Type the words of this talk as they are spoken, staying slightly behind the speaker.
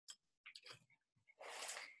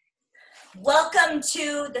Welcome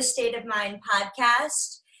to the State of Mind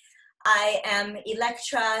podcast. I am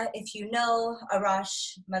Electra. If you know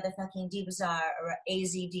Arash motherfucking Dibazar or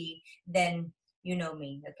AZD, then you know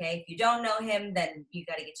me, okay? If you don't know him, then you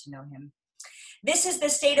got to get to know him. This is the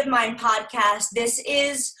State of Mind podcast. This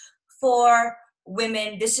is for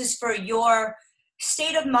women. This is for your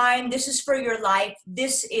state of mind. This is for your life.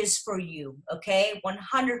 This is for you, okay?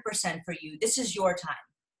 100% for you. This is your time.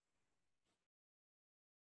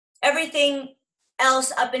 Everything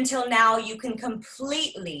else up until now, you can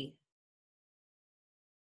completely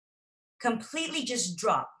just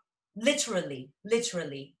drop. Literally.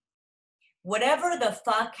 Whatever the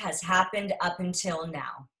fuck has happened up until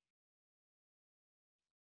now.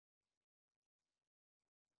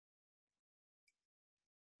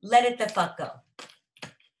 Let it the fuck go.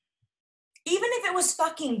 Even if it was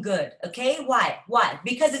fucking good, okay? Why?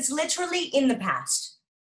 Because it's literally in the past.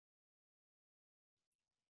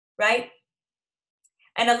 Right?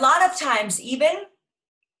 And a lot of times even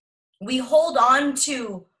we hold on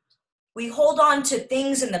to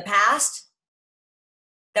things in the past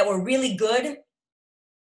that were really good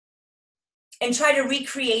and try to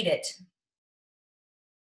recreate it.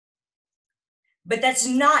 But that's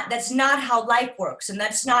not how life works, and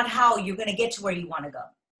that's not how you're going to get to where you want to go.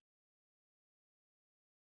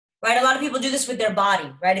 Right? A lot of people do this with their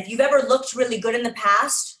body, right? If you've ever looked really good in the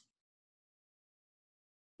past,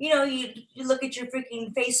 you know, you look at your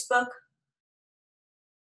freaking Facebook.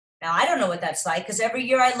 Now, I don't know what that's like because every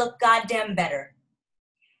year I look goddamn better.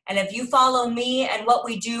 And if you follow me and what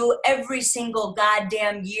we do every single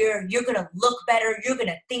goddamn year, you're going to look better. You're going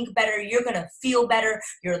to think better. You're going to feel better.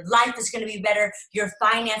 Your life is going to be better. Your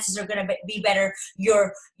finances are going to be better.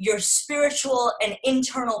 Your spiritual and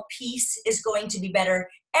internal peace is going to be better.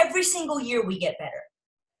 Every single year we get better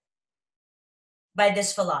by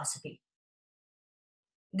this philosophy.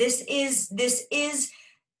 This is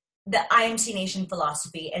the IMC Nation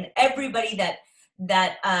philosophy, and everybody that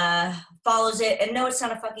follows it. And no, it's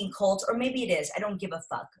not a fucking cult, or maybe it is. I don't give a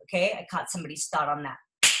fuck. Okay, I caught somebody's thought on that.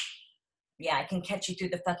 Yeah, I can catch you through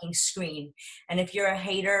the fucking screen. And if you're a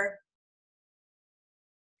hater,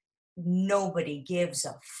 nobody gives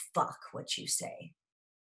a fuck what you say.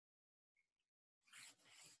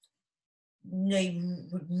 They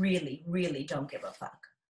really don't give a fuck.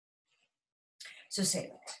 So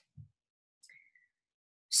say that.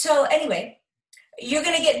 So anyway, you're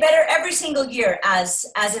going to get better every single year as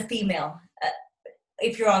a female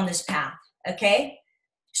if you're on this path, okay?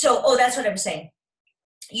 So, that's what I was saying.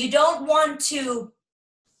 You don't want to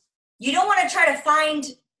try to find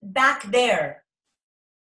back there.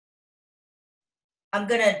 I'm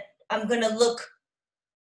going to look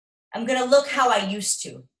how I used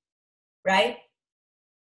to, right?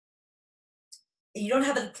 You don't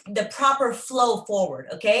have the proper flow forward,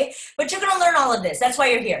 okay? But you're going to learn all of this. That's why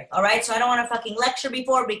you're here, all right? So I don't want to fucking lecture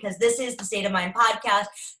before, because this is the State of Mind podcast.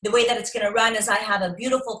 The way that it's going to run is I have a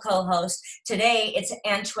beautiful co-host. Today, it's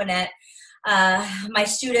Antoinette, my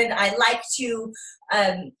student. I like to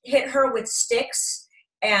hit her with sticks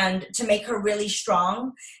and to make her really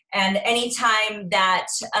strong. And anytime that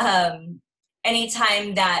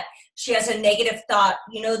she has a negative thought,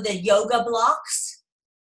 you know, the yoga blocks,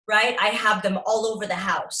 right? I have them all over the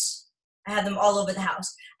house.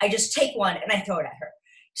 I just take one and I throw it at her.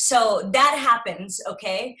 So that happens,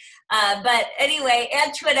 okay? But anyway,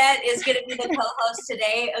 Antoinette is going to be the co-host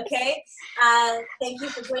today, okay? Thank you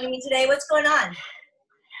for joining me today. What's going on?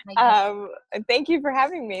 Thank you for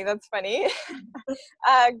having me. That's funny.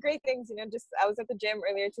 Great things, you know, I was at the gym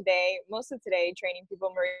earlier today, most of today, training people.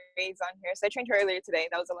 Marie's on here. So I trained her earlier today.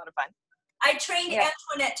 That was a lot of fun. I trained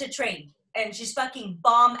Antoinette to train. And she's fucking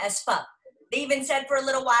bomb as fuck. They even said for a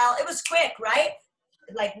little while, it was quick, right?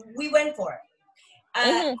 Like, we went for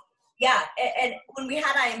it. Yeah, and when we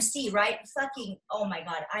had IMC, right? Fucking, oh my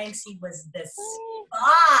God, IMC was the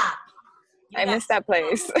spot. I missed that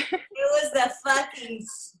place. It was the fucking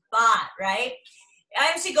spot, right?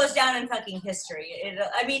 IMC goes down in fucking history.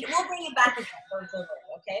 We'll bring it back again,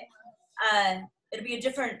 okay? It'll be a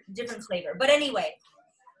different flavor. But anyway,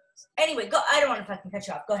 go. I don't want to fucking cut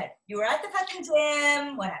you off. Go ahead. You were at the fucking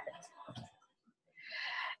gym. What happened?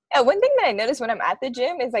 Yeah, one thing that I notice when I'm at the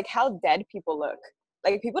gym is like how dead people look.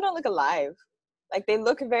 Like, people don't look alive. Like, they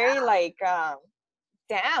look very like,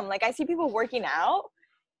 damn. Like, I see people working out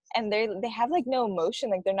and they have like no emotion.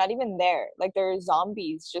 Like, they're not even there. Like, they're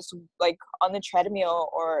zombies just like on the treadmill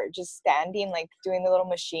or just standing, like doing the little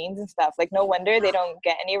machines and stuff. Like, no wonder they don't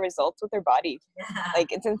get any results with their body. Yeah.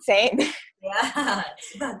 Like, it's insane. Yeah,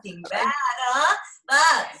 it's fucking bad, huh?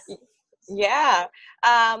 Fuck. Yeah.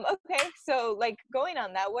 Okay. So, like, going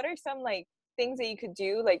on that, what are some like things that you could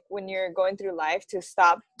do, like when you're going through life, to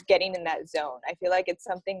stop getting in that zone? I feel like it's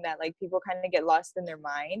something that like people kind of get lost in their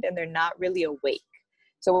mind and they're not really awake.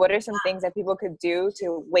 So what are some things that people could do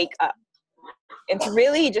to wake up and to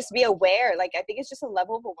really just be aware? Like, I think it's just a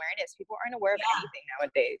level of awareness. People aren't aware of anything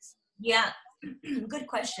nowadays. Yeah. Good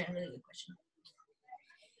question. Really good question.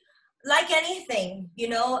 Like anything, you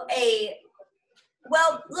know,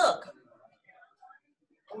 well, look,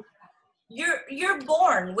 you're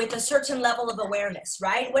born with a certain level of awareness,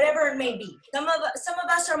 right? Whatever it may be. Some of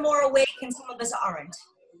us are more awake and some of us aren't,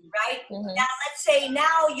 right? Mm-hmm. Now, let's say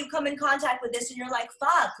now you come in contact with this and you're like,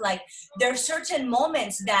 fuck, like there are certain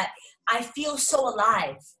moments that I feel so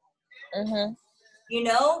alive, Mm-hmm. you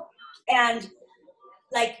know? And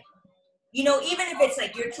like, you know, even if it's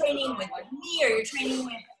like you're training with me or you're training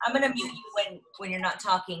with, I'm going to mute you when you're not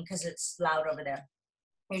talking because it's loud over there.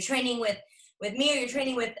 You're training with me, or you're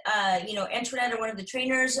training with, you know, Antoinette or one of the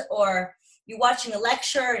trainers, or you're watching a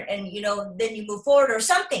lecture and, you know, then you move forward or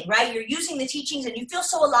something, right? You're using the teachings and you feel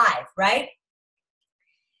so alive, right?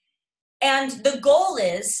 And the goal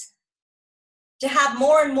is to have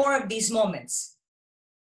more and more of these moments.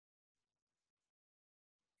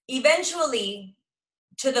 Eventually,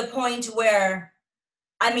 to the point where,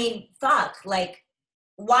 I mean, fuck, like,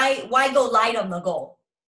 why go light on the goal?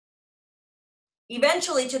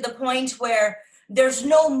 Eventually to the point where there's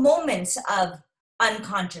no moments of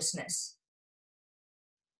unconsciousness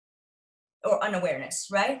or unawareness,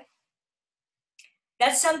 right?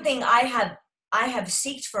 That's something I have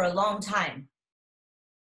seeked for a long time.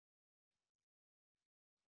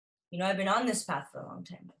 You know, I've been on this path for a long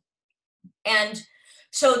time. And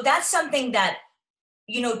so that's something that,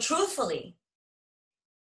 you know, truthfully,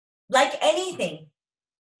 like anything,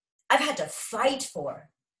 I've had to fight for.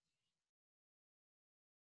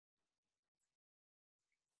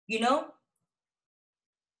 You know?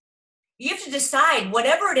 You have to decide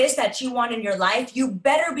whatever it is that you want in your life, you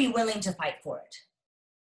better be willing to fight for it.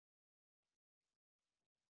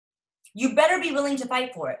 You better be willing to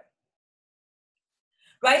fight for it.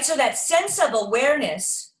 Right? So that sense of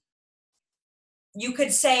awareness, you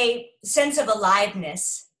could say sense of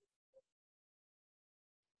aliveness.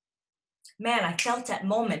 Man, I felt at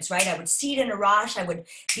moments, right? I would see it in Arash. I would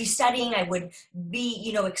be studying. I would be,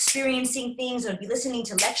 you know, experiencing things. I would be listening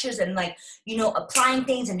to lectures and like, you know, applying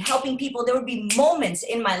things and helping people. There would be moments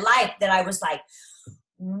in my life that I was like,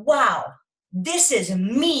 wow, this is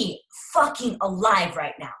me fucking alive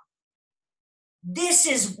right now. This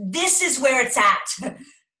is where it's at.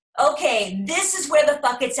 Okay, this is where the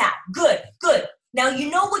fuck it's at. Good. Now, you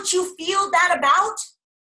know what you feel that about?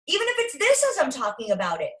 Even if it's this as I'm talking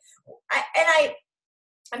about it.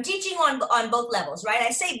 I'm teaching on both levels, right? I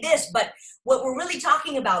say this, but what we're really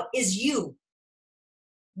talking about is your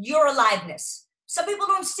aliveness. Some people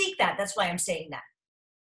don't seek that. That's why I'm saying that.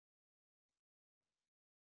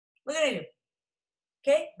 What are you gonna do?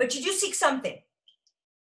 Okay, but you do seek something.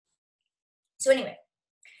 So anyway,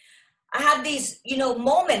 I have these, you know,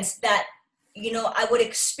 moments that, you know, I would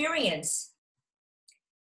experience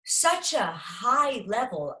such a high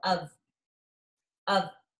level of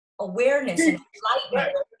awareness and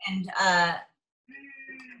enlightenment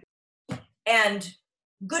and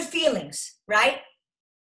good feelings, right?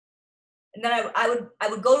 And then I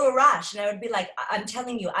would go to Arash and I would be like, I'm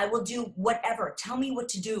telling you, I will do whatever. Tell me what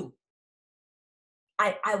to do.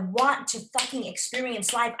 I want to fucking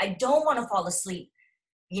experience life. I don't want to fall asleep.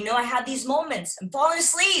 You know, I have these moments. I'm falling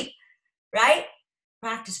asleep, right?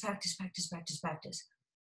 Practice.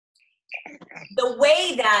 The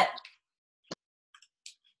way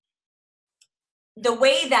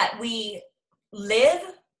that we live,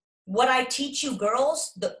 what I teach you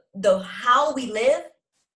girls, the how we live,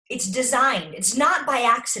 it's designed. It's not by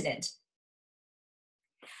accident.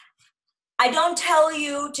 I don't tell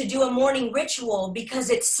you to do a morning ritual because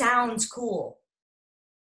it sounds cool,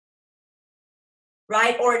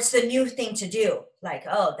 right? Or it's the new thing to do. Like,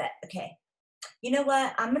 oh, okay. You know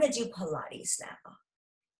what? I'm going to do Pilates now.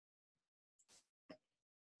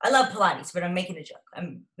 I love Pilates, but I'm making a joke.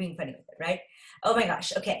 I'm being funny with it, right? Oh my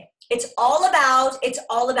gosh. Okay. It's all about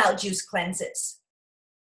juice cleanses.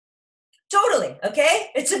 Totally. Okay.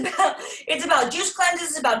 It's about juice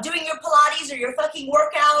cleanses. It's about doing your Pilates or your fucking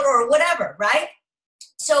workout or whatever, right?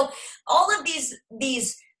 So all of these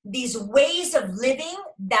ways of living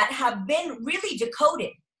that have been really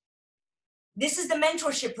decoded. This is the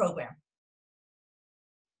mentorship program.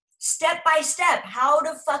 Step by step, how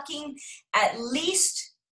to fucking at least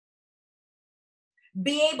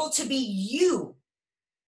be able to be you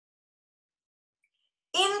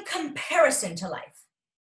in comparison to life.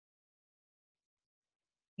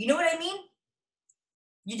 You know what I mean?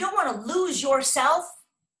 You don't want to lose yourself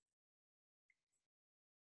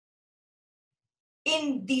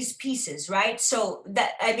in these pieces, right? So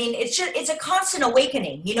that, I mean, it's a constant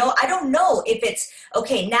awakening, you know. I don't know if it's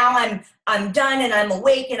okay now I'm done and I'm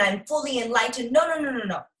awake and I'm fully enlightened. No, no, no, no,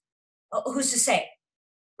 no. Who's to say,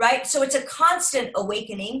 right? So it's a constant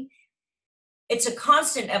awakening, it's a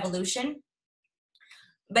constant evolution.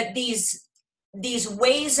 But these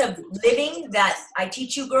ways of living that I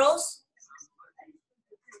teach you girls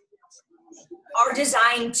are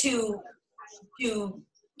designed to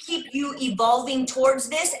keep you evolving towards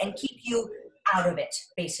this and keep you out of it,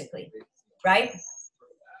 basically, right?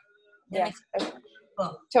 Yeah,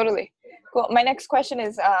 totally. Cool. My next question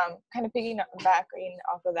is kind of piggybacking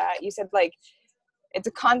off of that. You said like it's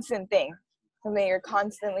a constant thing, something you're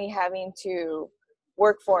constantly having to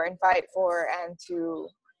work for and fight for and to,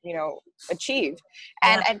 you know, achieve.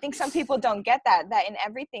 And Yeah. I think some people don't get that in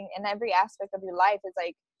everything, in every aspect of your life, it's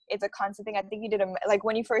like it's a constant thing. I think you did like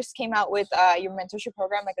when you first came out with your mentorship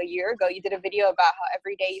program like a year ago, you did a video about how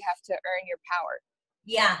every day you have to earn your power.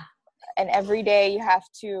 Yeah. And every day you have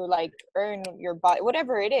to like earn your body,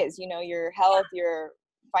 whatever it is, you know, your health, your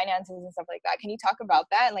finances and stuff like that. Can you talk about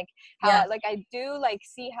that? And like how like I do like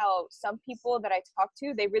see how some people that I talk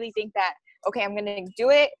to, they really think that, okay, I'm gonna do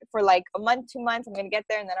it for like a month, 2 months, I'm gonna get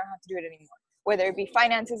there and then I don't have to do it anymore, whether it be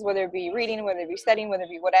finances, whether it be reading, whether it be studying, whether it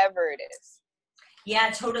be whatever it is. Yeah,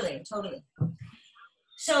 totally.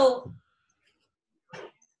 So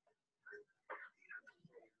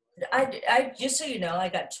I just so you know, I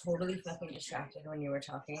got totally fucking distracted when you were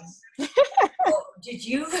talking. So, did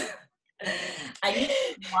you? I need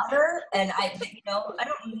water, and I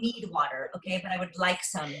don't need water, okay, but I would like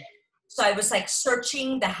some. So I was like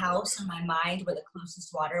searching the house in my mind where the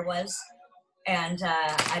closest water was, and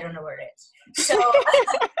I don't know where it is. So,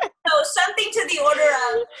 so something to the order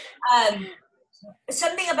of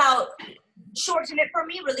something about shorten it for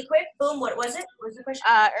me really quick. Boom. What was it? What was the question?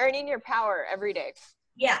 Earning your power every day.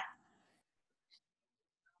 Yeah.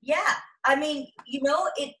 Yeah. I mean, you know,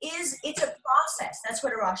 it's a process. That's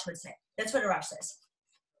what Arash would say. That's what Arash says.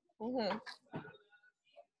 Mm-hmm.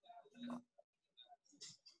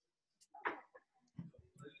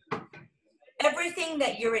 Everything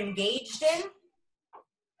that you're engaged in,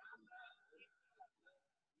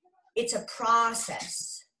 it's a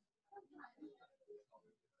process.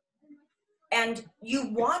 And you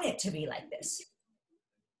want it to be like this.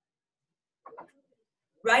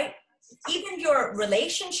 Right? Even your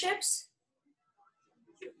relationships,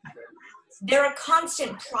 they're a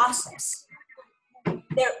constant process.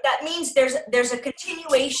 That means there's a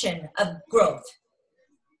continuation of growth.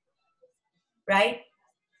 Right?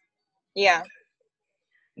 Yeah.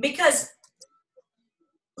 Because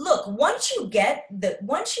look, once you get the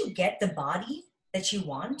body that you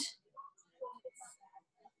want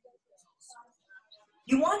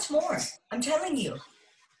more. I'm telling you.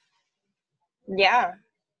 Yeah.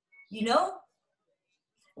 You know,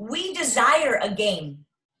 we desire a game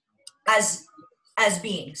as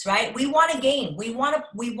beings, right? We want a game. We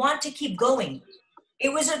want to keep going.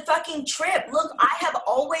 It was a fucking trip. Look, I have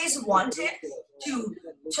always wanted to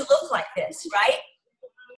look like this, right?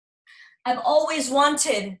 I've always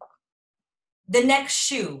wanted the next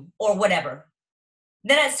shoe or whatever.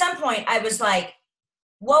 Then at some point I was like,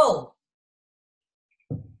 whoa,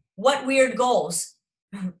 what weird goals.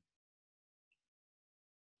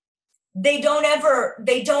 They don't ever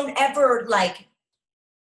like,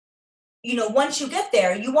 you know, once you get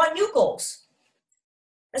there, you want new goals.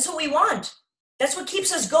 That's what we want. That's what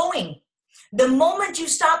keeps us going. The moment you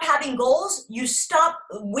stop having goals, you stop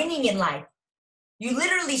winning in life. You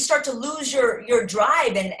literally start to lose your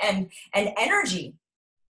drive and energy.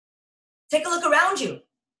 Take a look around you.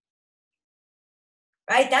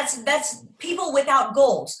 Right? That's people without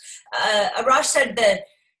goals. Arash said that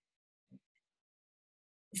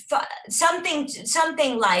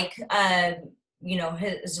something like, you know,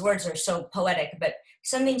 his words are so poetic, but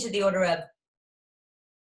something to the order of,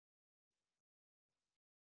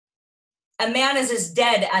 a man is as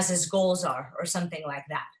dead as his goals are, or something like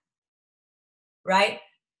that. Right?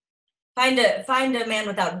 Find a man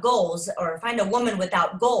without goals, or find a woman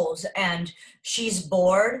without goals, and she's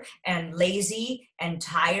bored and lazy and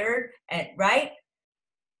tired, and right?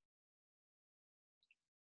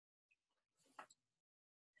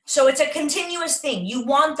 So it's a continuous thing. You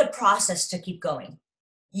want the process to keep going.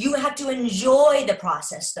 You have to enjoy the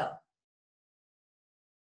process, though.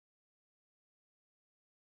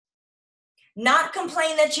 Not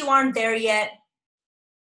complain that you aren't there yet.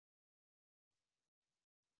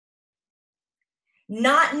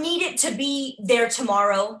 Not need it to be there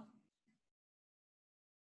tomorrow.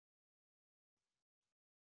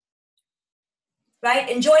 right?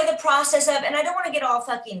 Enjoy the process of, and I don't want to get all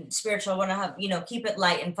fucking spiritual. I want to have, keep it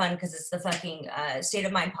light and fun because it's the fucking State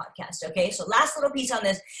of Mind podcast. Okay. So last little piece on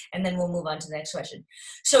this, and then we'll move on to the next question.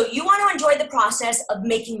 So you want to enjoy the process of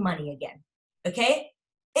making money again. Okay.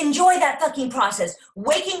 Enjoy that fucking process.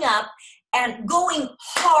 Waking up and going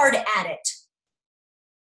hard at it.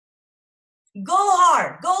 Go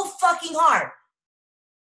hard. Go fucking hard.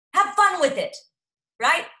 Have fun with it.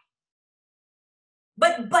 Right?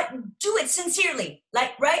 But do it sincerely.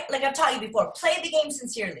 Like, right? Like I've taught you before. Play the game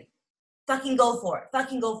sincerely. Fucking go for it.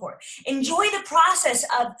 Fucking go for it. Enjoy the process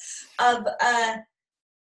of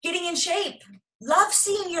getting in shape. Love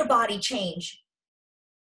seeing your body change.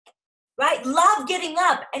 Right? Love getting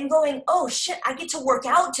up and going, oh shit, I get to work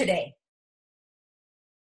out today.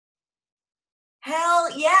 Hell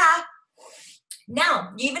yeah.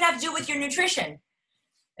 Now, you even have to do with your nutrition.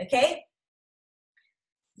 Okay?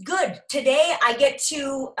 Good. Today I get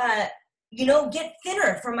to, get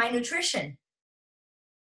thinner for my nutrition.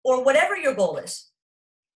 Or whatever your goal is.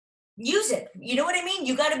 Use it. You know what I mean?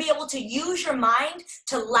 You got to be able to use your mind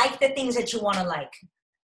to like the things that you want to like.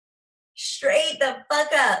 Straight the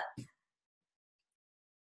fuck up.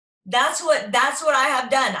 That's what I have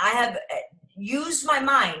done. I have used my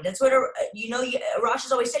mind. That's what, Arash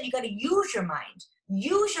has always said, you got to use your mind.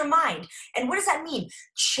 Use your mind. And what does that mean?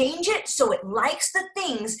 Change it so it likes the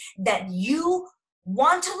things that you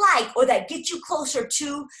want to like or that get you closer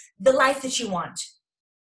to the life that you want.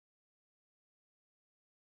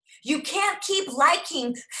 You can't keep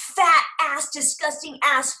liking fat ass, disgusting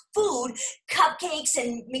ass food, cupcakes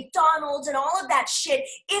and McDonald's and all of that shit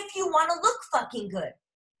if you want to look fucking good.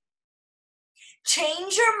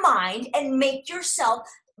 Change your mind and make yourself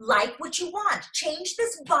like what you want. Change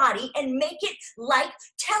this body and make it like,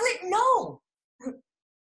 tell it no.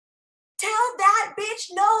 Tell that bitch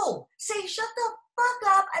no. Say, shut the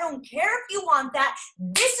fuck up. I don't care if you want that.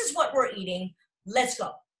 This is what we're eating. Let's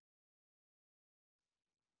go.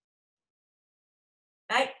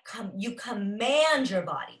 Right? You command your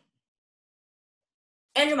body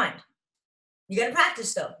and your mind. You got to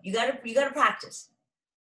practice though. You got to practice.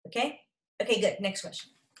 Okay? Okay, good. Next question.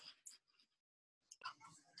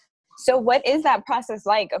 So what is that process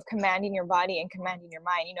like of commanding your body and commanding your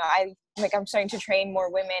mind? I'm starting to train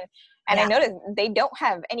more women and I notice they don't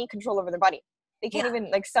have any control over their body. They can't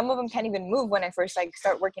even, some of them can't even move when I first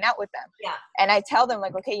start working out with them. Yeah. And I tell them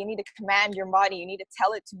okay, you need to command your body. You need to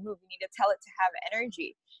tell it to move. You need to tell it to have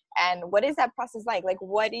energy. And what is that process like?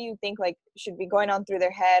 What do you think should be going on through their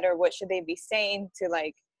head, or what should they be saying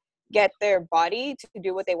to get their body to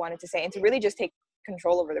do what they wanted to say and to really just take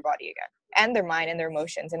control over their body again and their mind and their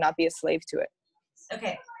emotions and not be a slave to it?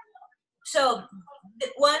 Okay. So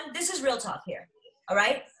this is real talk here. All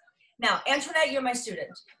right. Now, Antoinette, you're my student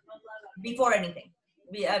before anything,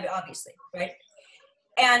 obviously. Right.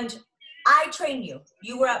 And I trained you.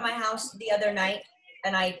 You were at my house the other night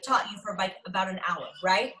and I taught you for about an hour.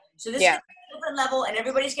 Right. So this is a different level and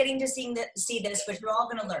everybody's getting to see this, but you're all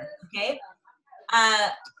going to learn. Okay.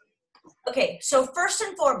 Okay. So first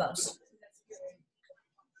and foremost,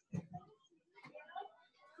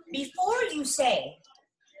 before you say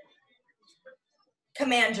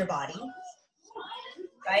command your body,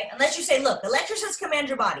 right? Unless you say, look, the lecture says command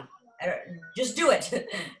your body. Just do it,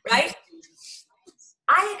 right?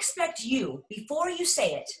 I expect you, before you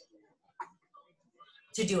say it,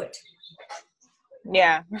 to do it.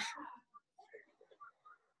 Yeah.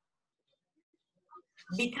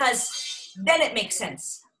 Because then it makes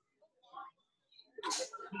sense.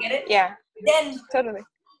 You get it? Yeah. Then totally.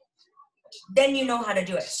 Then you know how to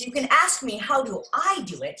do it. So you can ask me, how do I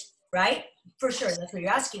do it, right? For sure, that's what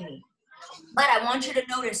you're asking me. But I want you to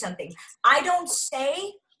notice something. I don't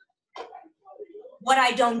say what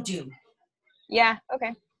I don't do. Yeah,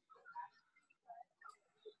 okay.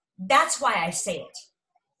 That's why I say it.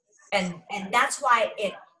 And that's why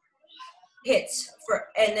it hits for,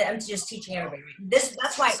 and I'm just teaching everybody.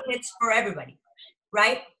 That's why it hits for everybody,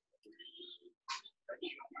 right?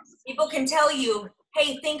 People can tell you,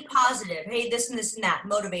 hey, think positive. Hey, this and this and that.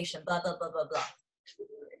 Motivation, blah, blah, blah, blah, blah.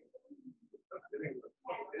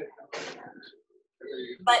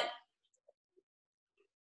 But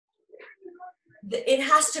it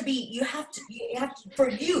has to be, you have to, for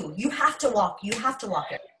you have to walk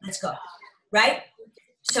it. Let's go. Right?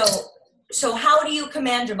 So how do you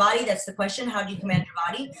command your body? That's the question. How do you command your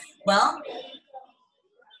body? Well,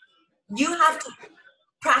 you have to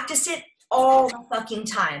practice it all the fucking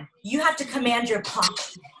time. You have to command your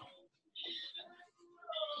posture.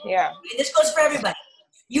 Yeah. Okay, this goes for everybody.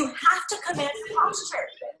 You have to command your posture.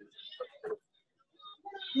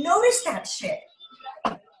 Notice that shit.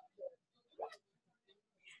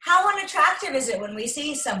 How unattractive is it when we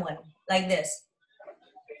see someone like this?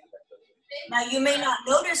 Now, you may not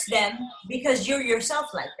notice them because you're yourself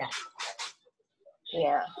like that.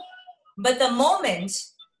 Yeah. But the moment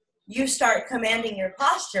you start commanding your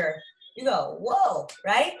posture, you go, whoa,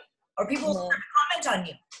 right? Or people start to comment on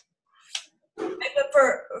you. Right? But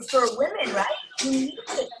for women, right, you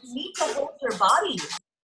need to hold your body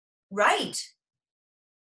right.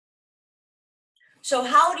 So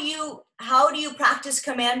how do you practice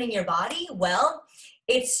commanding your body? Well,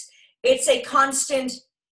 it's a constant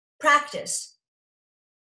practice.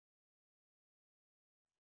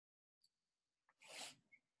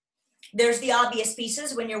 There's the obvious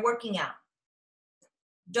pieces when you're working out.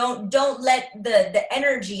 Don't let the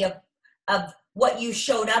energy of what you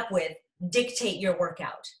showed up with dictate your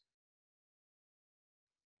workout.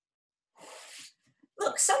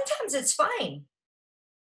 Look, sometimes it's fine,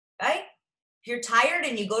 right? If you're tired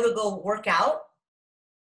and you go work out,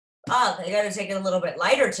 I gotta take it a little bit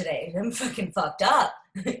lighter today. I'm fucking fucked up,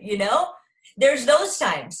 you know? There's those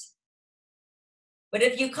times. But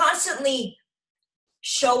if you constantly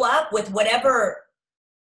show up with whatever,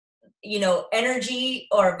 energy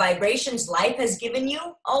or vibrations life has given you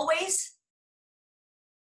always,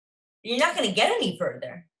 you're not going to get any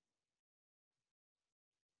further.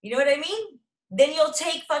 You know what I mean? Then you'll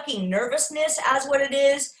take fucking nervousness as what it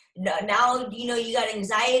is. Now, you got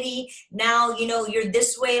anxiety. Now, you're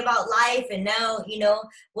this way about life. And now,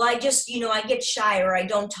 well, I just, I get shy or I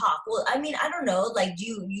don't talk. Well, I mean, I don't know. Like,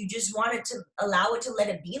 do you just want it to allow it to let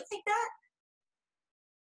it be like that?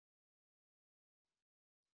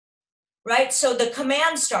 Right? So the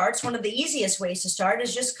command starts, one of the easiest ways to start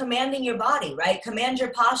is just commanding your body, right? Command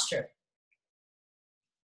your posture.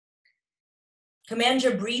 Command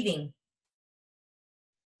your breathing.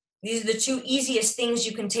 These are the two easiest things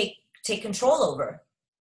you can take control over.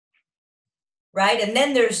 Right? And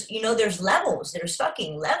then there's levels. There's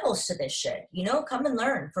fucking levels to this shit. Come and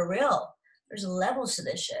learn, for real. There's levels to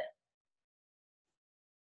this shit.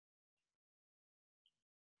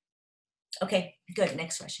 Okay, good.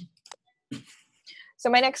 Next question. So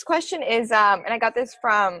my next question is, and I got this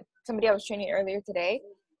from somebody I was training earlier today,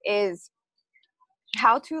 is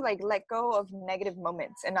how to let go of negative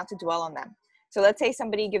moments and not to dwell on them. So let's say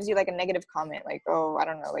somebody gives you a negative comment, oh, I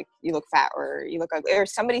don't know, you look fat or you look ugly, or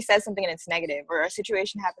somebody says something and it's negative, or a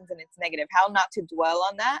situation happens and it's negative. How not to dwell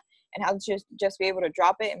on that and how to just be able to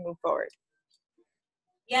drop it and move forward.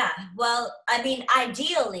 Yeah, well, I mean,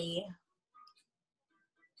 ideally,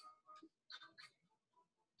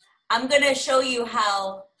 I'm going to show you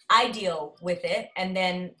how I deal with it. And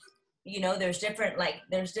then, there's different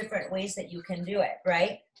ways that you can do it,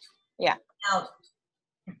 right? Yeah. Now,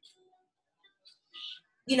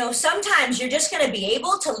 sometimes you're just going to be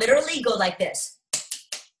able to literally go like this.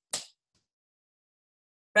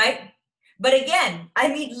 Right? But again, I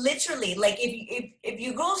mean, literally, if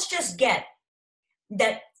you girls just get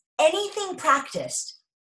that anything fucking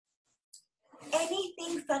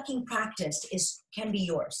practiced can be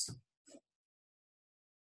yours.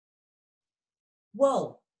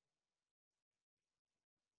 Whoa.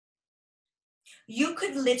 You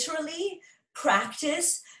could literally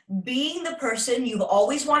practice being the person you've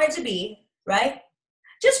always wanted to be, right?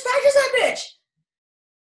 Just practice that bitch.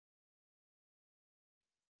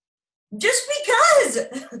 Just because,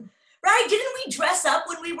 right? Didn't we dress up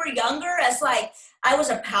when we were younger as I was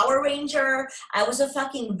a Power Ranger, I was a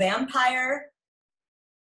fucking vampire,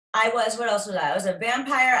 what else was I? I was a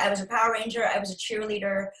vampire, I was a Power Ranger, I was a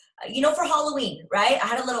cheerleader, for Halloween, right? I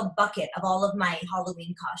had a little bucket of all of my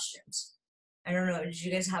Halloween costumes. I don't know, did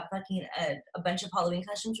you guys have fucking a bunch of Halloween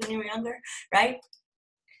costumes when you were younger, right?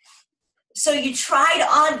 So you tried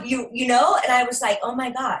on, and I was like, oh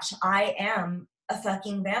my gosh, I am a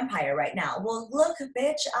fucking vampire right now. Well, look,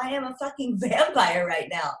 bitch, I am a fucking vampire right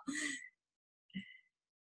now.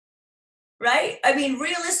 Right? I mean,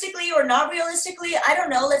 realistically or not realistically, I don't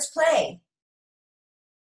know. Let's play.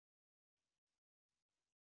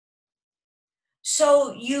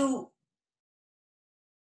 So you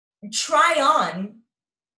try on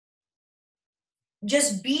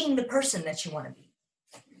just being the person that you want to be.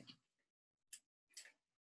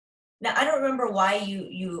 Now, I don't remember why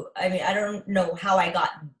I don't know how I got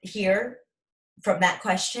here from that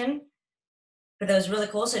question, but that was really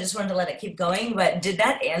cool. So I just wanted to let it keep going. But did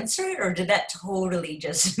that answer it, or did that totally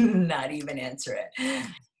just not even answer it?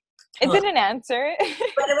 It didn't answer.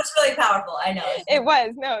 But it was really powerful. I know. It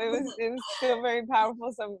was still very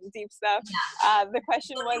powerful, some deep stuff. Yeah. The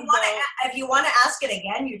question was, if you want to ask it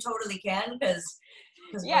again, you totally can. Because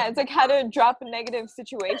yeah, it's how to drop negative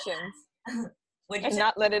situations. What'd you And say?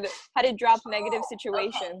 not let it, how to drop negative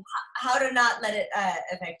situations. Okay. How to not let it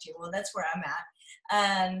affect you. Well, that's where I'm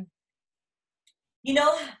at. You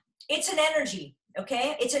know, it's an energy,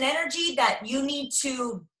 okay? It's an energy that you need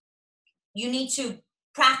to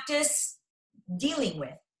practice dealing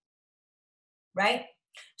with, right?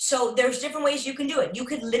 So there's different ways you can do it. You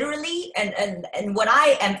could literally, and what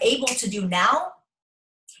I am able to do now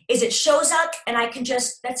is it shows up and I can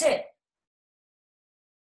just, that's it.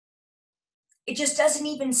 It just doesn't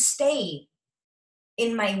even stay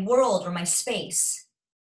in my world or my space,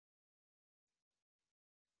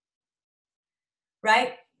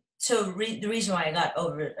 right? So the reason why I got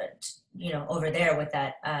over, over there with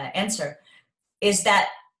that answer is that,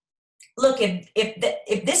 look,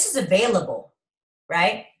 if this is available,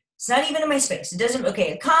 right? It's not even in my space. It doesn't,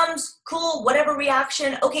 okay, it comes, cool, whatever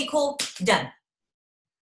reaction, okay, cool, done.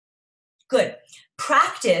 Good.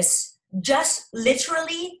 Practice just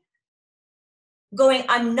literally going,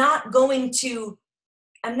 I'm not going to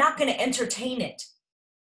entertain it.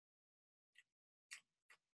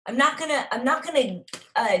 I'm not gonna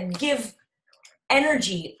give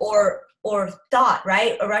energy or thought,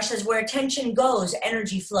 right? Arash says, where attention goes,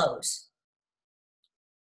 energy flows.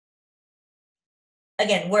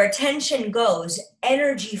 Again, where attention goes,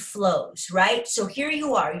 energy flows, right? So here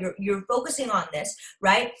you are, you're focusing on this,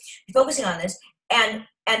 right? You're focusing on this, and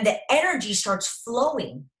the energy starts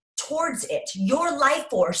flowing towards it. Your life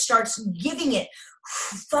force starts giving it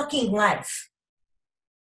fucking life.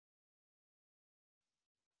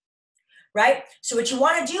 Right? So what you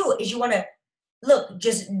want to do is you want to look,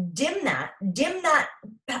 just dim that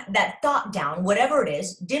thought down, whatever it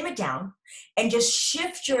is, dim it down, and just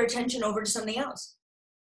shift your attention over to something else.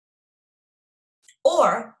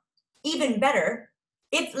 Or even better,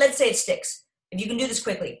 if let's say it sticks, if you can do this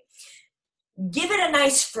quickly, give it a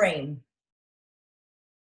nice frame.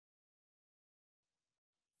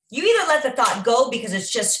 You either let the thought go because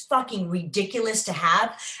it's just fucking ridiculous to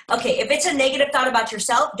have. Okay, if it's a negative thought about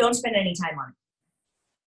yourself, don't spend any time on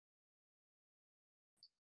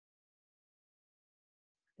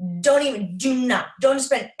it. Don't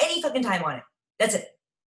spend any fucking time on it. That's it.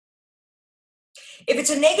 If it's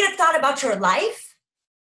a negative thought about your life,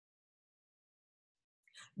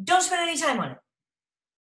 don't spend any time on it.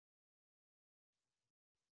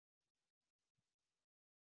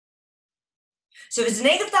 So if it's a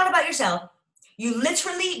negative thought about yourself, you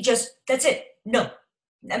literally just, that's it. No,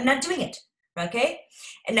 I'm not doing it. Okay?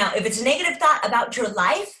 And now, if it's a negative thought about your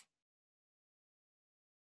life,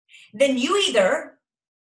 then you either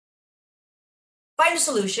find a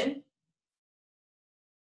solution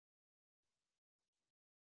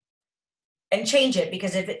and change it,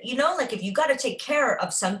 because if it, like if you got to take care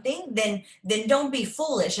of something, then don't be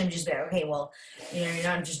foolish and just be like, okay, well,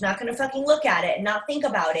 I'm just not going to fucking look at it and not think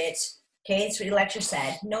about it. Okay, it's what the lecture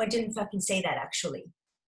said. No, it didn't fucking say that, actually.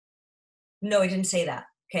 No, it didn't say that,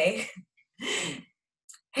 okay?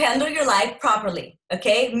 Handle your life properly,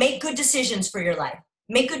 okay? Make good decisions for your life.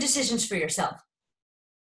 Make good decisions for yourself.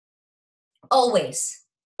 Always,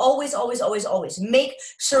 always, always, always, always. Make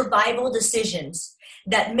survival decisions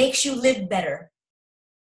that makes you live better,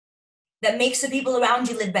 that makes the people around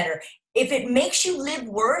you live better. If it makes you live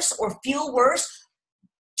worse or feel worse,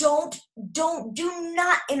 do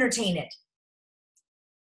not entertain it.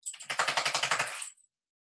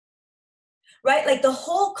 Right? Like the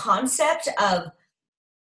whole concept of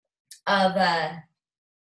I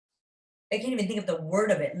can't even think of the word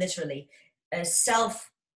of it, literally,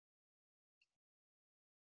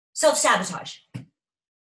 self-sabotage.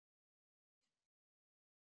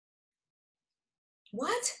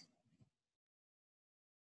 What?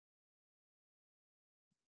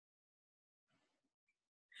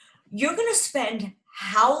 You're going to spend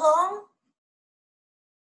how long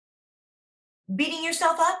beating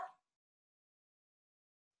yourself up?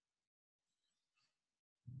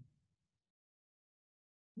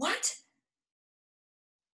 What?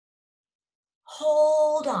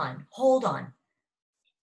 Hold on.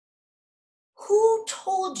 Who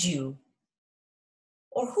told you,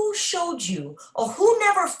 or who showed you, or who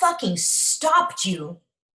never fucking stopped you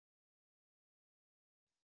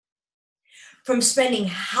from spending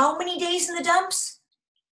how many days in the dumps?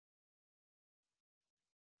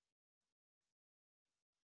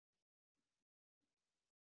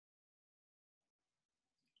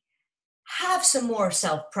 Have some more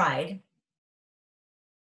self-pride.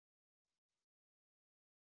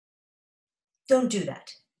 Don't do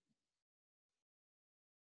that.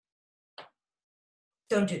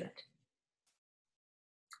 Don't do that.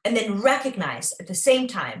 And then recognize at the same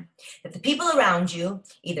time that the people around you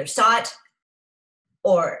either saw it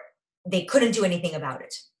or they couldn't do anything about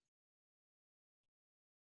it.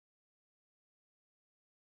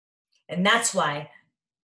 And that's why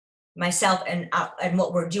myself and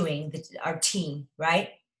what we're doing, our team, right,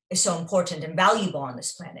 is so important and valuable on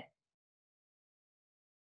this planet.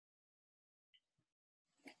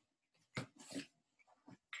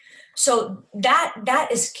 So that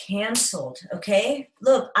is canceled, okay?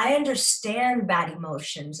 Look, I understand bad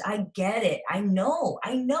emotions. I get it. I know.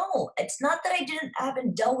 It's not that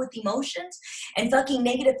haven't dealt with emotions and fucking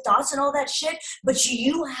negative thoughts and all that shit, but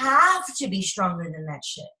you have to be stronger than that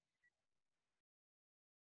shit.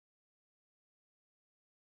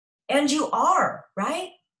 And you are, right?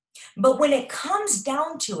 But when it comes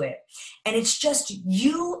down to it, and it's just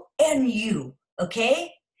you and you,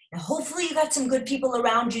 okay? Now, hopefully you got some good people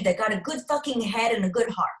around you that got a good fucking head and a good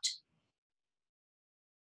heart.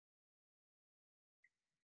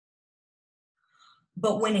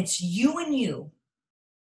 But when it's you and you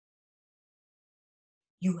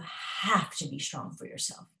have to be strong for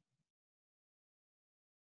yourself.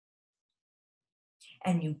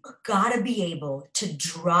 And you gotta be able to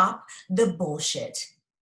drop the bullshit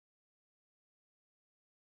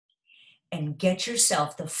and get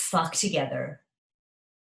yourself the fuck together.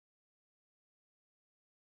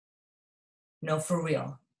 No, for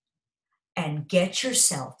real. And get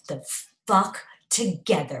yourself the fuck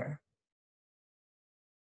together.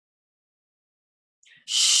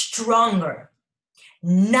 Stronger,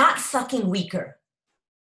 not fucking weaker.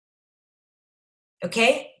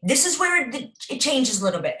 Okay? This is where it changes a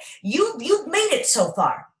little bit. You've made it so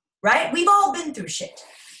far, right? We've all been through shit,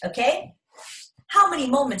 okay? How many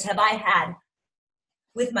moments have I had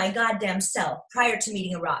with my goddamn self prior to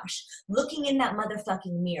meeting Arash, looking in that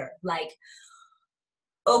motherfucking mirror like,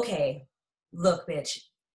 okay, look, bitch,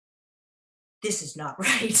 this is not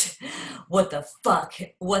right. What the fuck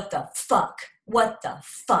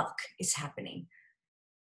is happening?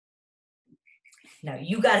 Now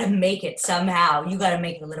you got to make it somehow. You got to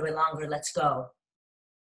make it a little bit longer. Let's go.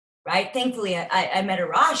 Right? Thankfully, I met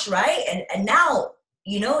Arash, right? And now,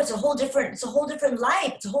 you know, it's a whole different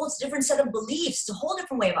life. It's a whole different set of beliefs. It's a whole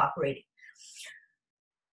different way of operating.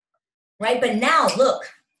 Right? But now, look.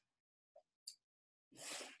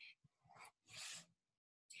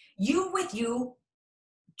 You with you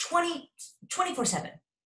 24/7.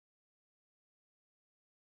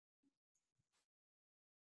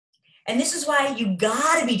 And this is why you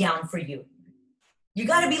gotta be down for you. You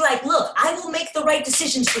gotta be like, look, I will make the right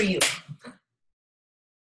decisions for you.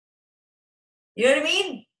 You know what I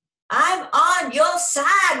mean? I'm on your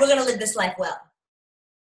side. We're gonna live this life well.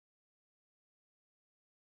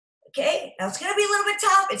 Okay? Now it's gonna be a little bit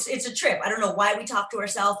tough. It's a trip. I don't know why we talk to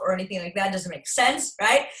ourselves or anything like that. It doesn't make sense,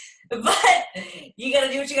 right? But you gotta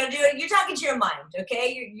do what you gotta do. You're talking to your mind,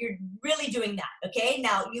 okay? You're really doing that, okay?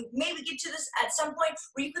 Now you maybe get to this at some point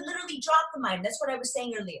where you could literally drop the mind. That's what I was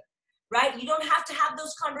saying earlier, right? You don't have to have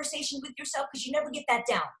those conversations with yourself because you never get that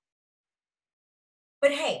down.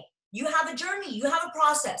 But hey, you have a journey. You have a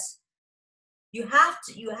process. You have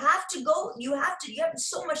to go. You have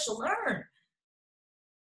so much to learn.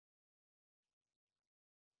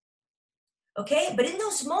 Okay, but in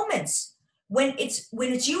those moments when it's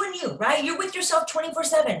you and you, right? You're with yourself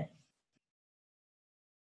 24/7.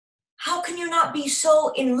 How can you not be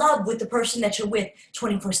so in love with the person that you're with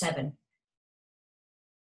 24/7?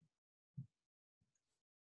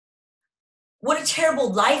 What a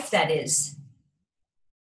terrible life that is.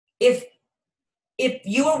 If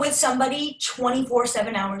you are with somebody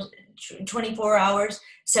 24/7 hours, 24 hours,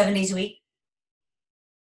 7 days a week.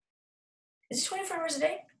 Is it 24 hours a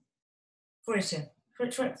day? 42.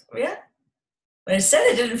 20, yeah. When I said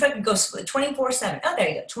it didn't fucking go 24/7. Oh, there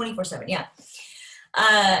you go. 24/7. Yeah.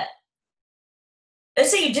 Let's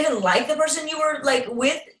say you didn't like the person you were like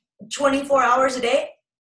with 24 hours a day.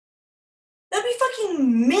 That'd be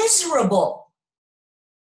fucking miserable.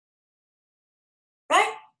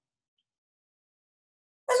 Right?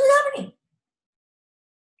 That's what's happening.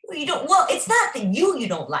 Well, it's not that you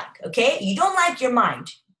don't like, okay? You don't like your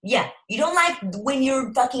mind. Yeah. You don't like when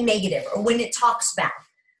you're fucking negative or when it talks back.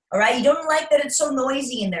 All right? You don't like that it's so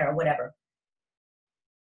noisy in there or whatever.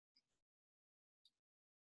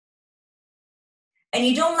 And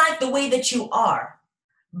you don't like the way that you are.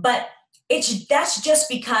 But that's just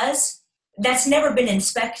because that's never been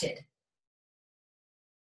inspected.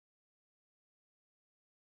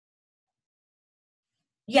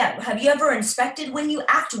 Yeah, have you ever inspected when you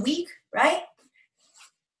act weak, right?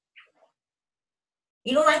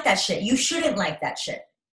 You don't like that shit. You shouldn't like that shit.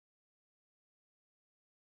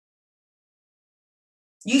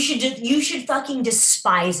 You should fucking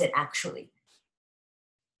despise it, actually.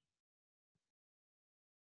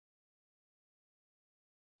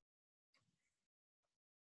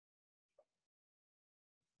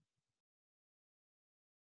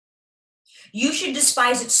 You should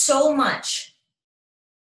despise it so much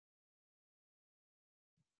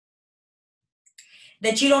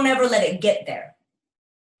that you don't ever let it get there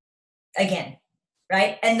again,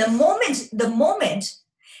 right? And the moment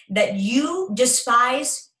that you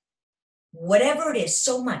despise whatever it is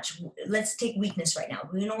so much, let's take weakness right now.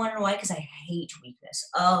 You don't want to know why? Because I hate weakness.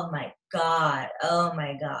 Oh my God. Oh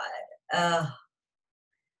my God.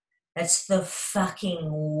 That's the fucking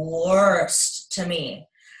worst to me.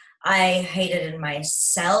 I hate it in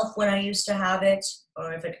myself when I used to have it,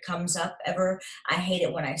 or if it comes up ever. I hate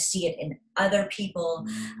it when I see it in other people.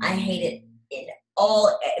 I hate it in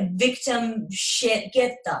all victim shit.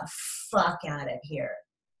 Get the fuck out of here.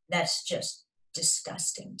 That's just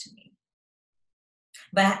disgusting to me.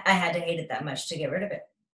 But I had to hate it that much to get rid of it.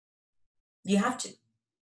 You have to.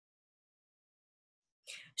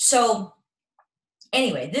 So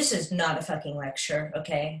anyway, this is not a fucking lecture,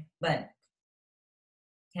 okay? But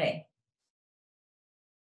hey.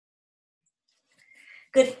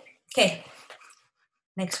 Good. Okay.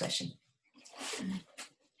 Next question.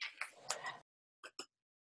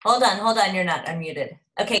 Hold on. You're not unmuted.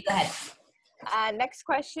 Okay, go ahead. Next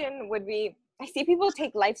question would be, I see people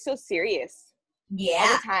take life so serious Yeah. all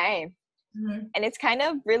the time. Mm-hmm. And it's kind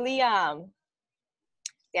of really, damn,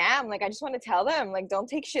 like, I just want to tell them, like, don't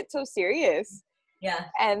take shit so serious. Yeah.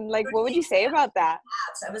 And, like, what would you say about that?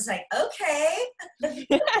 I was like, okay.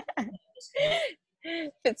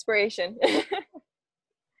 Inspiration.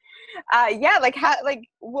 Yeah, like, how, like,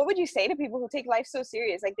 what would you say to people who take life so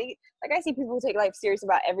serious? Like, I see people who take life serious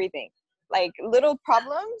about everything. Like, little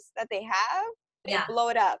problems that they have, they blow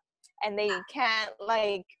it up. And they can't,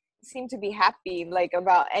 like, seem to be happy, like,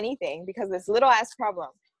 about anything because this little ass problem.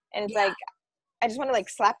 And it's like, I just want to, like,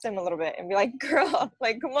 slap them a little bit and be like, girl,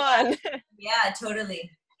 like, come on. Yeah, totally.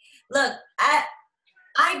 Look, I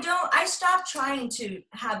stopped trying to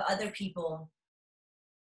have other people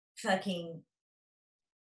fucking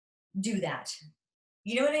do that.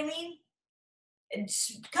 You know what I mean?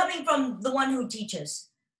 It's coming from the one who teaches.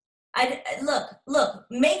 Look,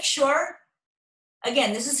 make sure,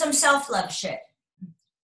 again, this is some self-love shit.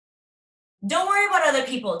 Don't worry about other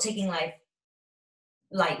people taking life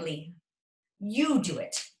lightly. You do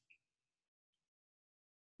it.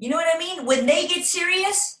 You know what I mean? When they get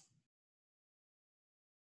serious,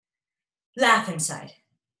 laugh inside.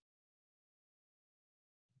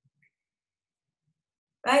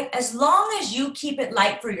 Right? As long as you keep it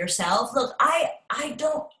light for yourself. Look, I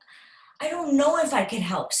don't know if I could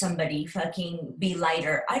help somebody fucking be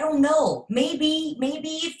lighter. I don't know. Maybe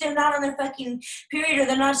if they're not on their fucking period or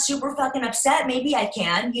they're not super fucking upset, maybe I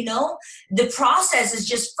can, you know? The process is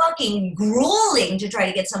just fucking grueling to try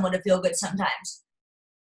to get someone to feel good sometimes.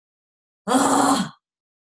 Ugh.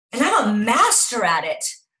 And I'm a master at it.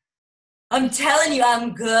 I'm telling you,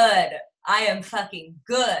 I'm good. I am fucking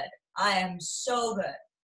good. I am so good.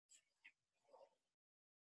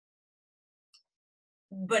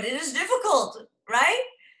 But it is difficult, right?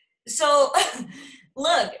 So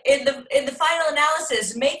look, in the final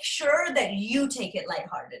analysis, make sure that you take it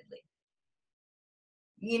lightheartedly.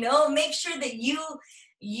 You know, make sure that you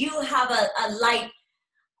have a light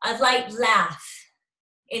laugh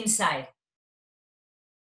inside.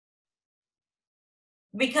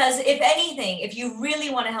 Because if anything, if you really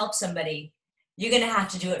want to help somebody, you're gonna have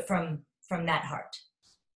to do it from that heart.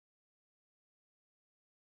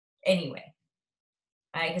 Anyway.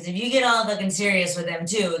 Right, because if you get all fucking serious with them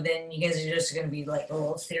too, then you guys are just gonna be like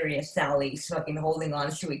little serious Sallies, fucking holding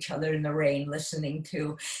on to each other in the rain, listening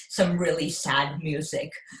to some really sad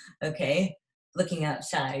music, okay? Looking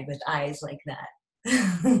outside with eyes like that.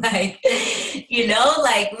 Like, you know,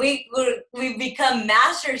 like we become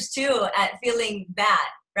masters too at feeling bad,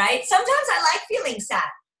 right? Sometimes I like feeling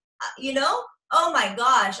sad, you know? Oh my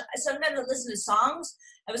gosh, sometimes I listen to songs.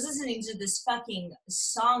 I was listening to this fucking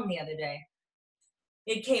song the other day.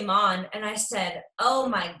 It came on and I said, oh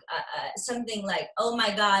my, something like, oh my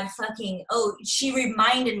God, fucking, oh,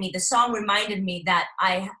 the song reminded me that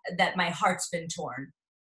my heart's been torn.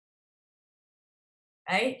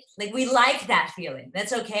 Right? Like we like that feeling.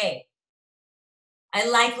 That's okay. I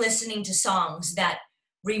like listening to songs that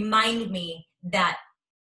remind me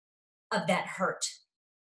of that hurt.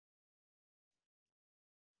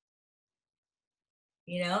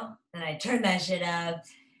 You know? And I turn that shit up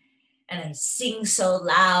and I sing so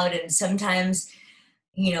loud, and sometimes,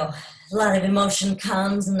 you know, a lot of emotion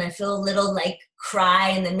comes and I feel a little like cry,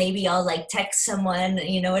 and then maybe I'll like text someone,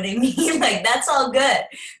 you know what I mean? Like that's all good,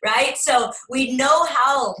 right? So we know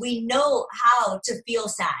how to feel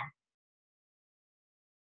sad,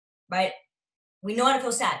 right? We know how to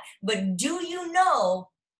feel sad, but do you know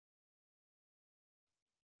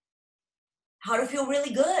how to feel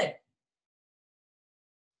really good,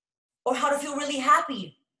 or how to feel really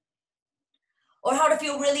happy, or how to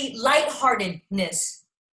feel really lightheartedness,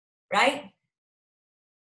 right?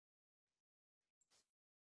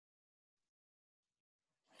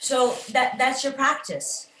 So that's your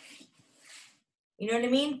practice. You know what I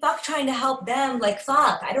mean? Fuck trying to help them. Like,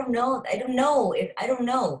 fuck, I don't know. I don't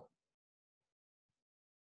know.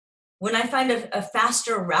 When I find a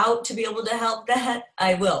faster route to be able to help that,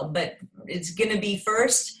 I will. But it's gonna be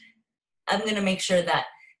first, I'm gonna make sure that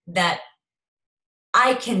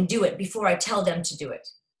I can do it before I tell them to do it.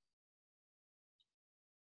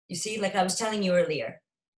 You see, like I was telling you earlier,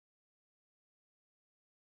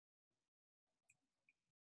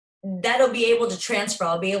 that'll be able to transfer.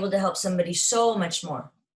 I'll be able to help somebody so much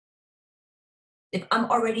more if I'm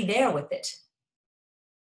already there with it,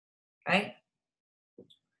 right?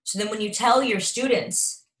 So then when you tell your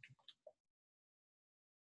students,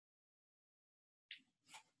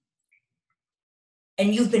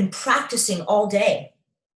 and you've been practicing all day,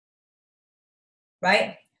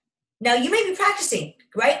 right? Now you may be practicing,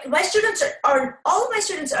 right? My students are all of my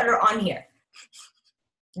students that are on here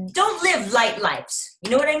don't live light lives.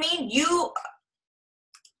 You know what I mean? You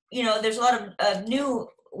know, there's a lot of new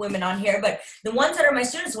women on here, but the ones that are my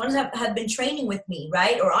students, the ones that have been training with me,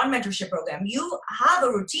 right? Or on mentorship program, you have a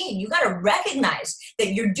routine. You got to recognize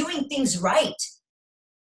that you're doing things right.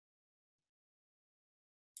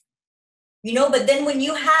 You know, but then when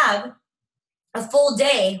you have a full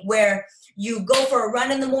day where you go for a run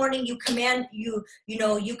in the morning, you command your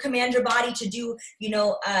body to do,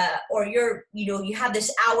 or you have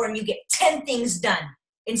this hour and you get 10 things done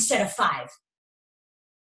instead of 5,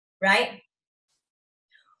 right?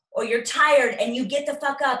 Or you're tired and you get the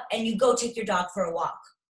fuck up and you go take your dog for a walk.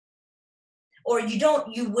 Or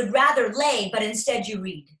you would rather lay, but instead you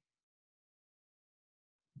read.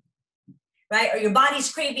 Right? Or your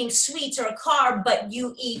body's craving sweets or a carb, but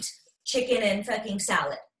you eat chicken and fucking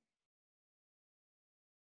salad.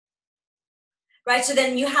 Right? So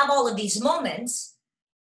then you have all of these moments,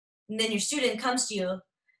 and then your student comes to you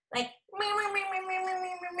like,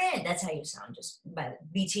 that's how you sound, just by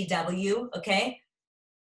BTW, okay?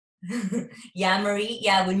 Yeah, Marie,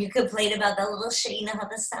 yeah, when you complain about that little shit, you know how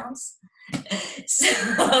this sounds?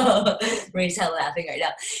 So, Marie's hell laughing right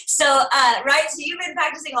now. So, right, so you've been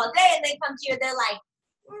practicing all day, and they come to you, they're like,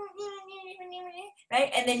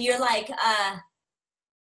 right? And then you're like,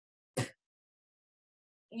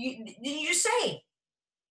 you say,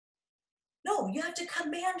 no, you have to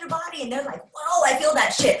command your body. And they're like, whoa, I feel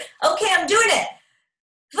that shit. Okay, I'm doing it.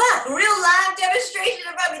 Fuck, real live demonstration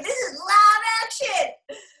in front of me. This is live action.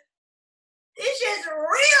 This shit's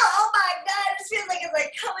real. Oh my God, it feels like it's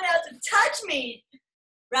like coming out to touch me.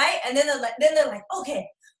 Right? And then they're like, okay,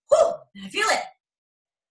 whew, I feel it.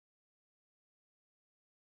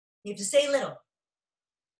 You have to say little.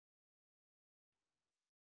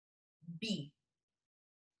 Be.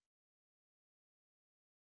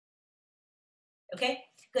 Okay,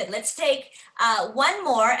 good. Let's take one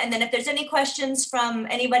more, and then if there's any questions from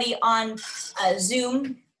anybody on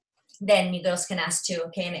Zoom, then you girls can ask too,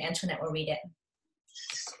 okay? And Antoinette will read it.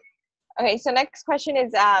 Okay, so next question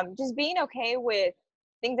is just being okay with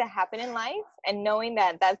things that happen in life and knowing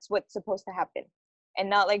that that's what's supposed to happen and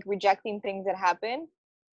not like rejecting things that happen,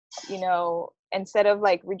 instead of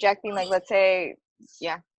like rejecting, like, let's say,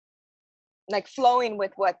 like flowing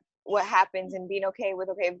with what happens and being okay with,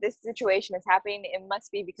 okay, if this situation is happening, it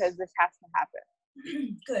must be because this has to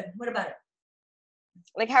happen. Good. What about it?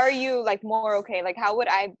 Like, how are you like more okay? Like, how would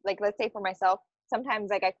I, like, let's say for myself, sometimes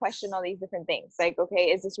like I question all these different things. Like,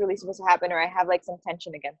 okay, is this really supposed to happen? Or I have like some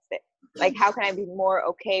tension against it. Like, how can I be more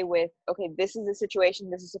okay with, okay, this is the situation,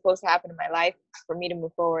 this is supposed to happen in my life for me to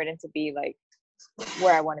move forward and to be like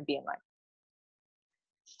where I want to be in life.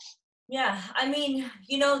 Yeah, I mean,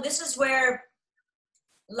 this is where,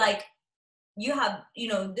 like, you have,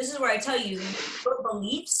 this is where I tell you, your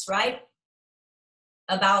beliefs, right,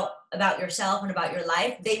 about yourself and about your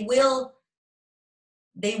life, they will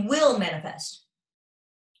manifest.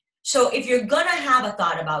 So if you're gonna have a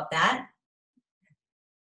thought about that,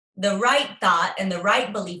 the right thought and the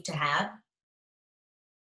right belief to have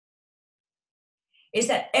is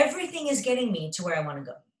that everything is getting me to where I want to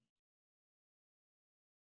go.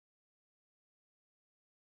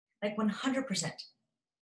 Like 100%.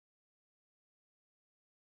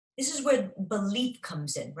 This is where belief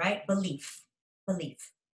comes in, right? Belief. You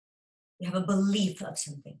have a belief of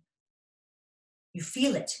something. You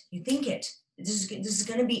feel it. You think it. This is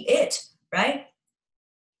going to be it, right?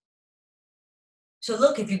 So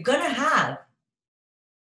look, if you're going to have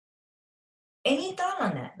any thought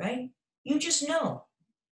on that, right? You just know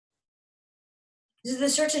This is the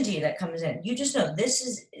certainty that comes in. You just know this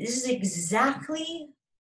is exactly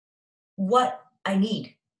what I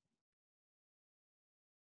need.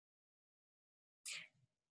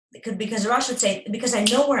 Because Arash would say, because I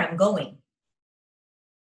know where I'm going.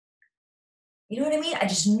 You know what I mean? I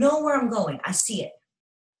just know where I'm going. I see it.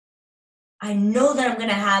 I know that I'm going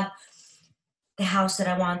to have the house that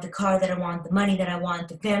I want, the car that I want, the money that I want,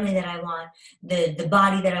 the family that I want, the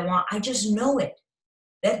body that I want. I just know it.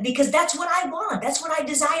 Because that's what I want. That's what I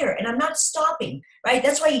desire. And I'm not stopping, right?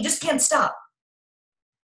 That's why you just can't stop.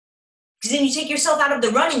 Because then you take yourself out of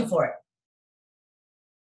the running for it.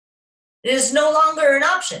 It is no longer an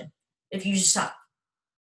option if you just stop.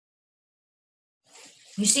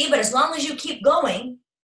 You see, but as long as you keep going,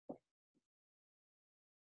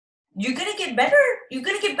 you're gonna get better. You're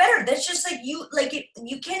gonna get better. That's just like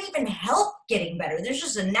you can't even help getting better. There's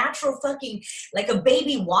just a natural fucking, like a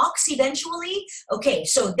baby walks eventually. Okay,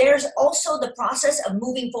 so there's also the process of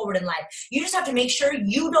moving forward in life. You just have to make sure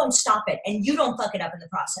you don't stop it and you don't fuck it up in the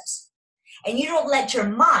process. And you don't let your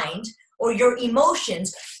mind or your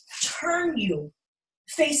emotions turn you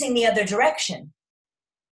facing the other direction.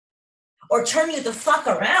 Or turn you the fuck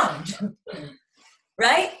around.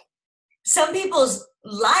 Right? Some people's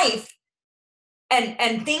life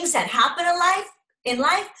and things that happen in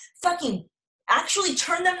life fucking actually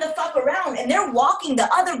turn them the fuck around, and they're walking the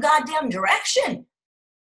other goddamn direction.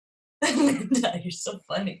 Linda, you're so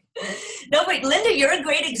funny. No, but Linda, you're a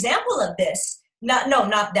great example of this. Not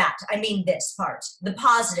that. I mean this part, the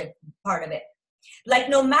positive part of it. Like,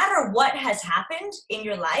 no matter what has happened in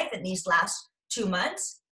your life in these last 2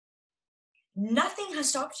 months, nothing has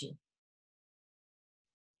stopped you.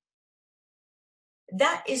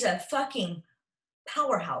 That is a fucking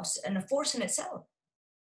powerhouse and a force in itself,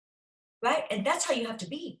 right? And that's how you have to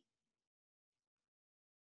be,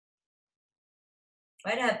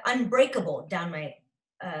 right? I have unbreakable down my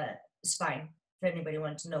spine. If anybody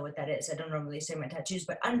wants to know what that is, I don't normally say my tattoos,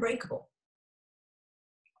 but unbreakable.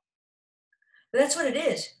 But that's what it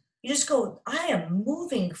is. You just go, I am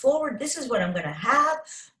moving forward. This is what I'm going to have.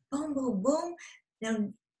 Boom, boom, boom. Now,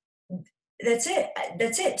 that's it.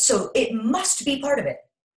 That's it. So it must be part of it.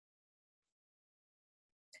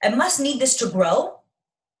 I must need this to grow.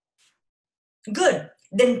 Good.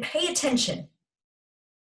 Then pay attention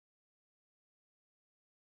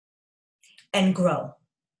and grow.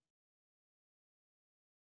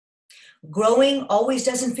 Growing always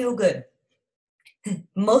doesn't feel good.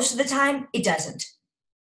 Most of the time, it doesn't.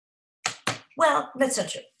 Well, that's not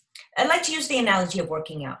true. I like to use the analogy of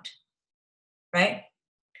working out, right?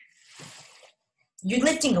 You're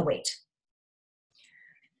lifting a weight.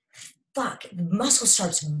 Fuck, the muscle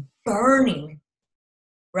starts burning,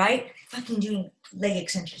 right? Fucking doing leg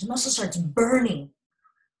extensions. The muscle starts burning.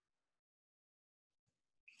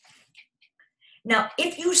 Now,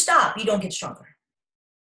 if you stop, you don't get stronger.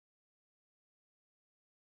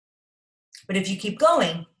 But if you keep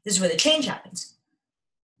going, this is where the change happens.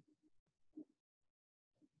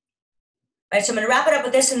 All right, so I'm going to wrap it up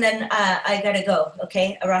with this, and then I got to go,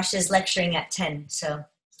 okay? Arash is lecturing at 10, so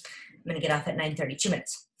I'm going to get off at 9:30, 2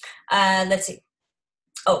 minutes. Let's see.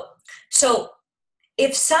 Oh, so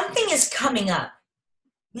if something is coming up,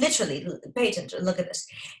 literally, pay attention, look at this.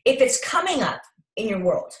 If it's coming up in your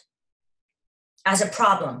world as a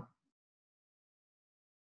problem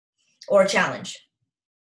or a challenge,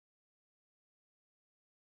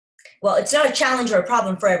 well, it's not a challenge or a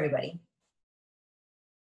problem for everybody.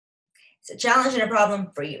 It's a challenge and a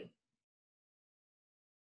problem for you.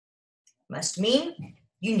 Must mean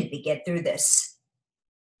you need to get through this.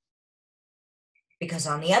 Because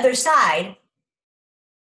on the other side,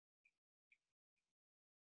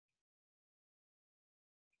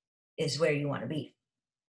 is where you want to be.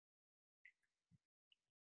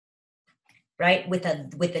 Right? With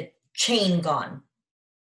a chain gone.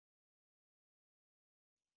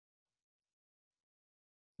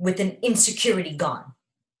 With an insecurity gone.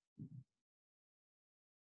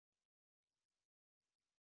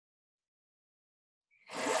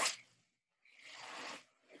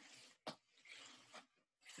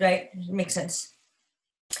 Right? Makes sense.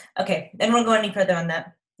 Okay, then we'll go any further on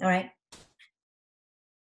that. All right.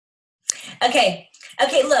 Okay,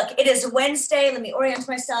 look, it is Wednesday. Let me orient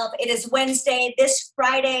myself. It is Wednesday. This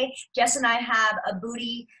Friday, Jess and I have a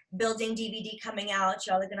booty building DVD coming out.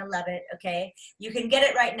 Y'all are going to love it, okay? You can get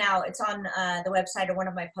it right now. It's on the website or one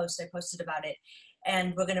of my posts. I posted about it.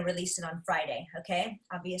 And we're going to release it on Friday, okay?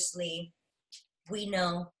 Obviously, we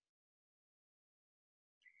know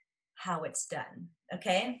how it's done,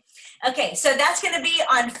 okay? Okay, so that's going to be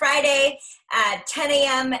on Friday at 10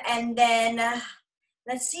 a.m. And then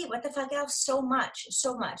let's see, what the fuck else? So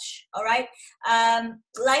much. All right.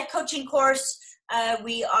 Life coaching course.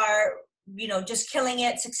 We are, just killing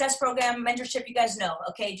it. Success program, mentorship, you guys know.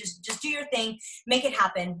 Okay. Just do your thing. Make it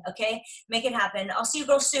happen. Okay. Make it happen. I'll see you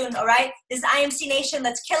girls soon. All right. This is IMC Nation.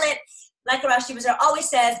 Let's kill it. Like Arash Dibazar always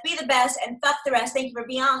says, be the best and fuck the rest. Thank you for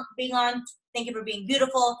being on. Thank you for being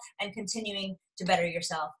beautiful and continuing to better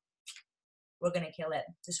yourself. We're going to kill it.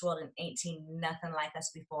 This world ain't seen nothing like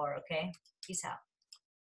us before. Okay. Peace out.